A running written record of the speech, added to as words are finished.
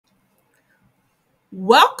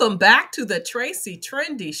Welcome back to the Tracie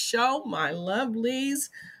Trendy Show, my lovelies.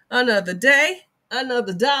 Another day,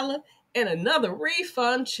 another dollar, and another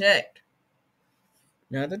refund check.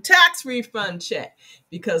 Another tax refund check.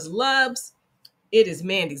 Because, loves, it is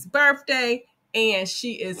Mandy's birthday, and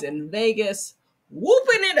she is in Vegas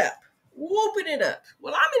whooping it up. Whooping it up.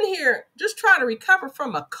 Well, I'm in here just trying to recover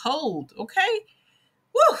from a cold, okay?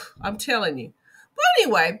 Woo, I'm telling you. But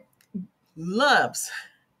anyway, loves.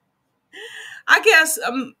 I guess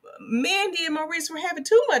Mandy and Maurice were having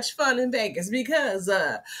too much fun in Vegas because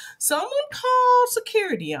someone called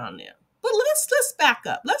security on them. But let's back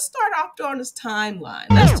up. Let's start off on this timeline.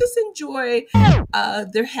 Let's just enjoy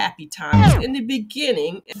their happy times in the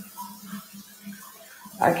beginning.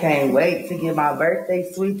 I can't wait to get my birthday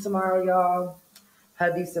suite tomorrow, y'all.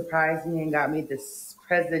 Hubby surprised me and got me this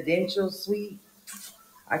presidential suite.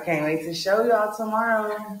 I can't wait to show y'all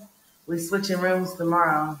tomorrow. We switching rooms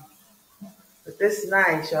tomorrow. But this is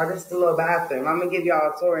nice, y'all. This is the little bathroom. I'm gonna give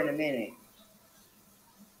y'all a tour in a minute.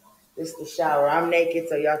 This is the shower. I'm naked,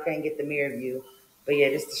 so y'all can't get the mirror view. But yeah,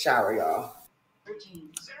 this is the shower, y'all.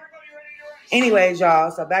 Anyways,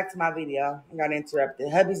 y'all, so back to my video. I got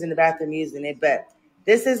interrupted. Hubby's in the bathroom using it, but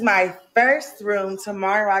this is my first room.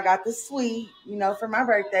 Tomorrow I got the suite, for my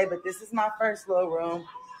birthday, but this is my first little room.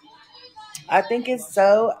 I think it's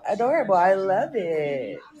so adorable. I love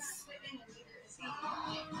it.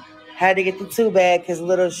 Had to get the two bag because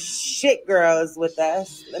little shit girl is with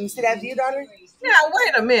us. Let me see that view, daughter. Now,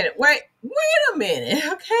 wait a minute. Wait a minute,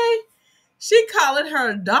 okay? She calling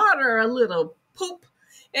her daughter a little poop.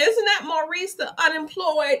 Isn't that Maurice, the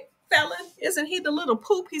unemployed felon? Isn't he the little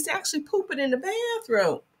poop? He's actually pooping in the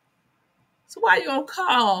bathroom. So why you gonna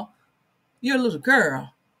call your little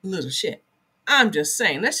girl little shit? I'm just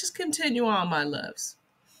saying. Let's just continue on, my loves.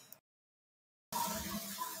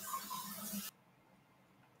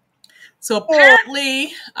 So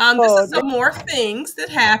apparently, this is some more things that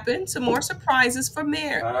happened, some more surprises for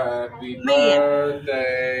Mary. Happy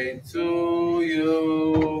birthday to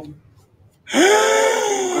you.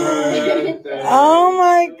 Oh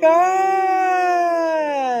my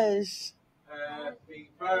gosh.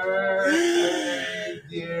 Happy birthday,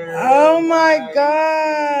 dear. Oh my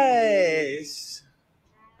gosh.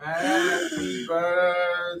 Happy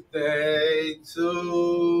birthday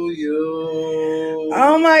to you.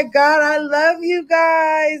 Oh my God, I love you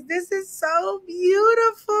guys. This is so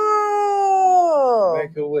beautiful.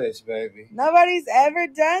 Make a wish, baby. Nobody's ever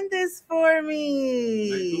done this for me.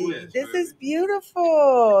 Make a wish, this baby. is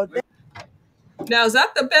beautiful. Now, is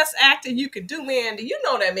that the best acting you could do, Mandy? You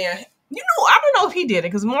know that, man. I don't know if he did it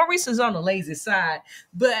because Maurice is on the lazy side,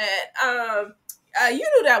 but you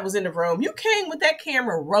knew that was in the room. You came with that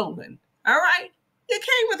camera rolling, all right? You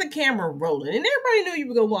came with the camera rolling, and everybody knew you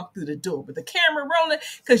were going to walk through the door with the camera rolling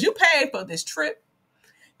because you paid for this trip,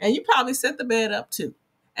 and you probably set the bed up too.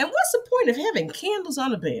 And what's the point of having candles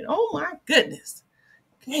on the bed? Oh, my goodness.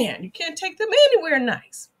 Man, you can't take them anywhere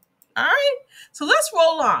nice. All right, so let's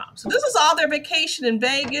roll on. So this is all their vacation in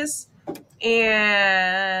Vegas,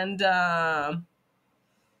 and apparently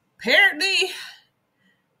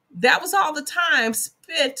that was all the time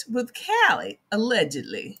spent with Callie,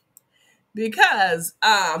 allegedly, because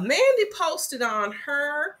Mandy posted on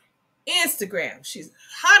her Instagram. She's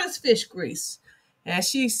hot as fish grease, and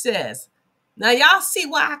she says, "Now y'all see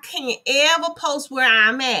why I can't ever post where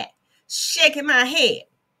I'm at, shaking my head.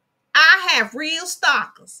 I have real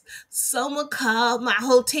stalkers. Someone called my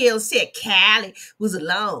hotel and said Callie was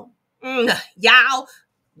alone. Y'all,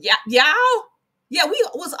 yeah, we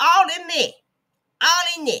was all in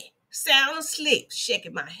there, sound asleep,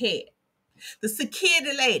 shaking my head. The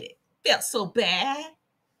security lady felt so bad.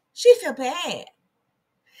 She felt bad.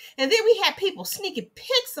 And then we had people sneaking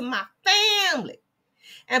pics of my family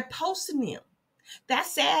and posting them.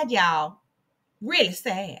 That's sad, y'all. Really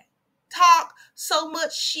sad. Talk so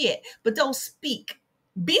much shit, but don't speak.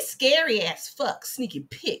 Be scary as fuck, sneaky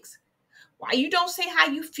pics. Why you don't say how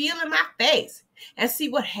you feel in my face and see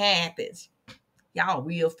what happens? Y'all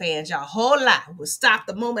real fans, y'all whole lot will stop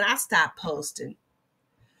the moment I stop posting.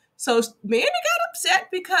 So Mandy got upset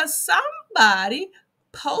because somebody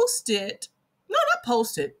posted, no, not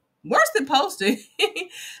posted, worse than posted,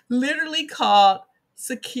 literally called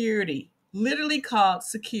security.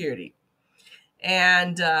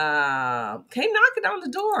 And came knocking on the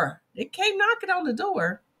door. It came knocking on the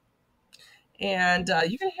door. And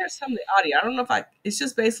you can hear some of the audio. I don't know if it's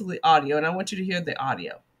just basically audio, and I want you to hear the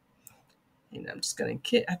audio. And I'm just going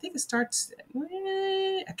to, I think it starts,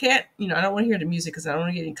 I can't, I don't want to hear the music because I don't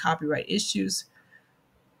want to get any copyright issues.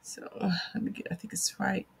 So let me I think it's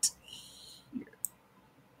right here.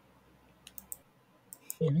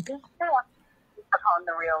 Here we go. on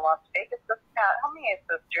the Real Las Vegas. How may I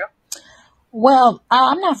assist you? Well,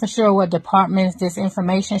 I'm not for sure what departments this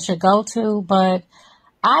information should go to, but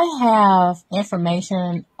I have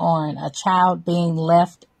information on a child being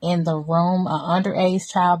left in the room, an underage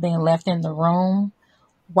child being left in the room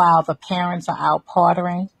while the parents are out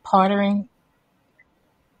partying.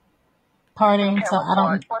 Okay, So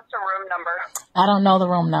what's the room number? I don't know the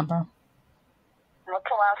room number. What's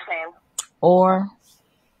the last name? Orr.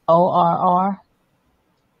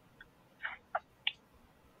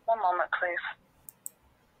 One moment, please.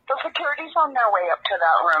 The security's on their way up to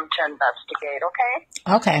that room to investigate, okay?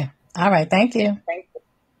 Okay. All right. Thank you. Thank you.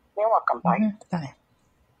 You're welcome. Bye. Mm-hmm. Bye.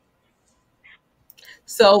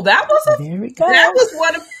 So that There we go. That was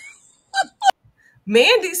one of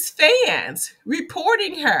Mandy's fans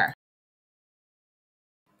reporting her.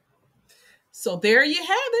 So there you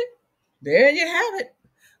have it. There you have it.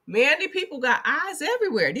 Mandy, people got eyes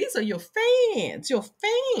everywhere. These are your fans. Your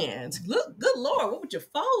fans. Look, good Lord, what would your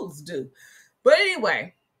foes do? But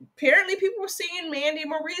anyway, apparently people were seeing Mandy and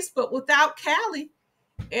Maurice, but without Callie.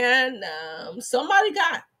 And somebody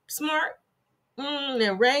got smart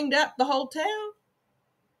and ranged up the whole town.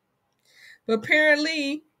 But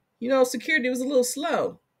apparently, security was a little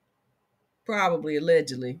slow. Probably,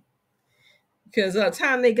 allegedly. Because by the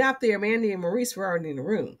time they got there, Mandy and Maurice were already in the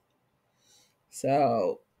room.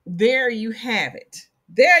 So there you have it.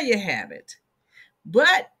 There you have it.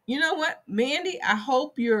 But you know what, Mandy, I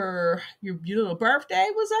hope your little birthday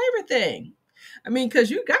was everything. I mean, because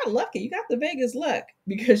you got lucky. You got the Vegas luck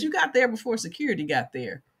because you got there before security got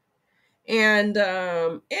there. And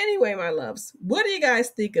anyway, my loves, what do you guys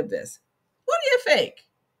think of this? What do you think?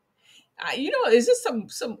 Is this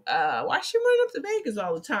some why she running up to Vegas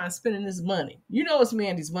all the time spending this money? It's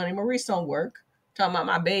Mandy's money. Maurice don't work. Talking about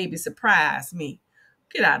my baby surprised me.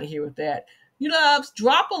 Get out of here with that. You loves,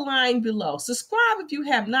 drop a line below. Subscribe if you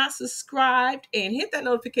have not subscribed and hit that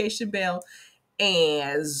notification bell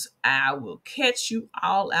as I will catch you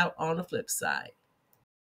all out on the flip side.